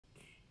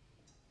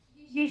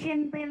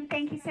Yuxin Lin,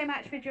 thank you so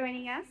much for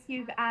joining us.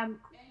 You've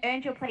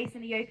earned your place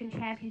in the Open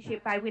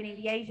Championship by winning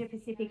the Asia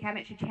Pacific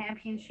Amateur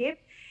Championship.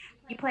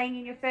 You're playing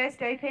in your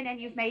first Open and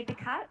you've made the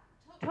cut.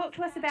 Talk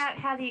to us about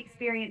how the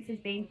experience has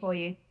been for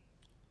you.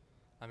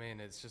 I mean,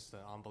 it's just an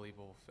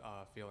unbelievable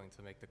feeling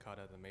to make the cut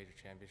at the major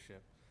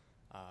championship.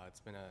 It's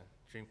been a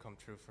dream come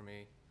true for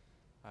me.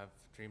 I've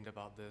dreamed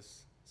about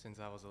this since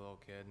I was a little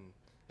kid, and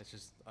it's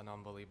just an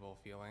unbelievable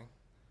feeling.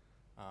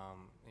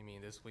 I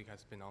mean, this week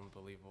has been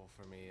unbelievable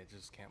for me. I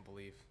just can't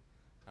believe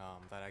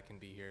that I can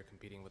be here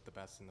competing with the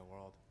best in the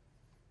world.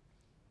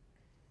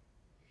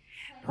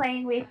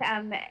 Playing with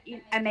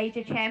a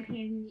major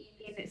champion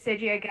in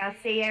Sergio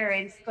Garcia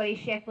and Scotty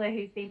Scheffler,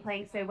 who's been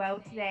playing so well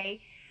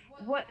today.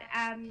 What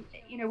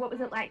was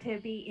it like to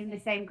be in the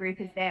same group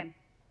as them?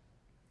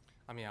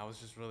 I mean, I was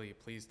just really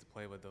pleased to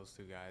play with those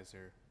two guys.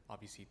 They're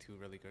obviously two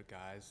really good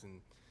guys, and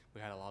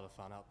we had a lot of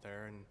fun out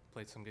there and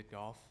played some good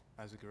golf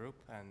as a group,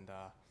 and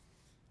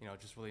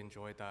just really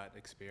enjoyed that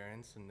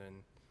experience. And then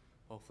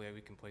hopefully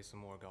we can play some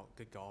more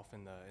good golf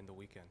in the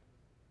weekend.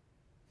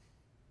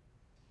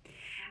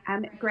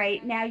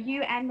 Great. Now,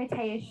 you and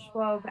Matthias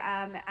Schwab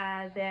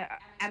are the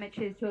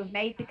amateurs who have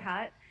made the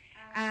cut.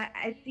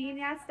 Do you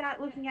now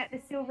start looking at the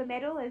silver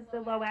medal as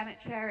the low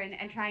amateur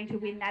and trying to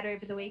win that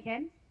over the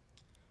weekend?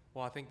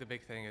 Well, I think the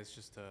big thing is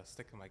just to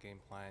stick to my game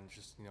plan,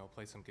 just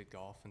play some good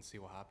golf and see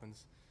what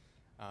happens.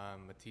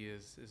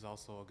 Matthias is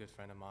also a good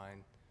friend of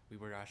mine. We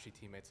were actually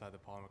teammates at the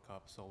Palmer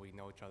Cup, so we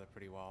know each other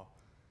pretty well.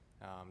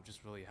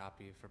 Just really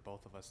happy for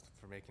both of us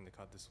for making the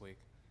cut this week.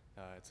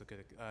 It's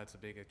a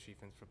big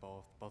achievement for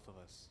both of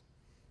us.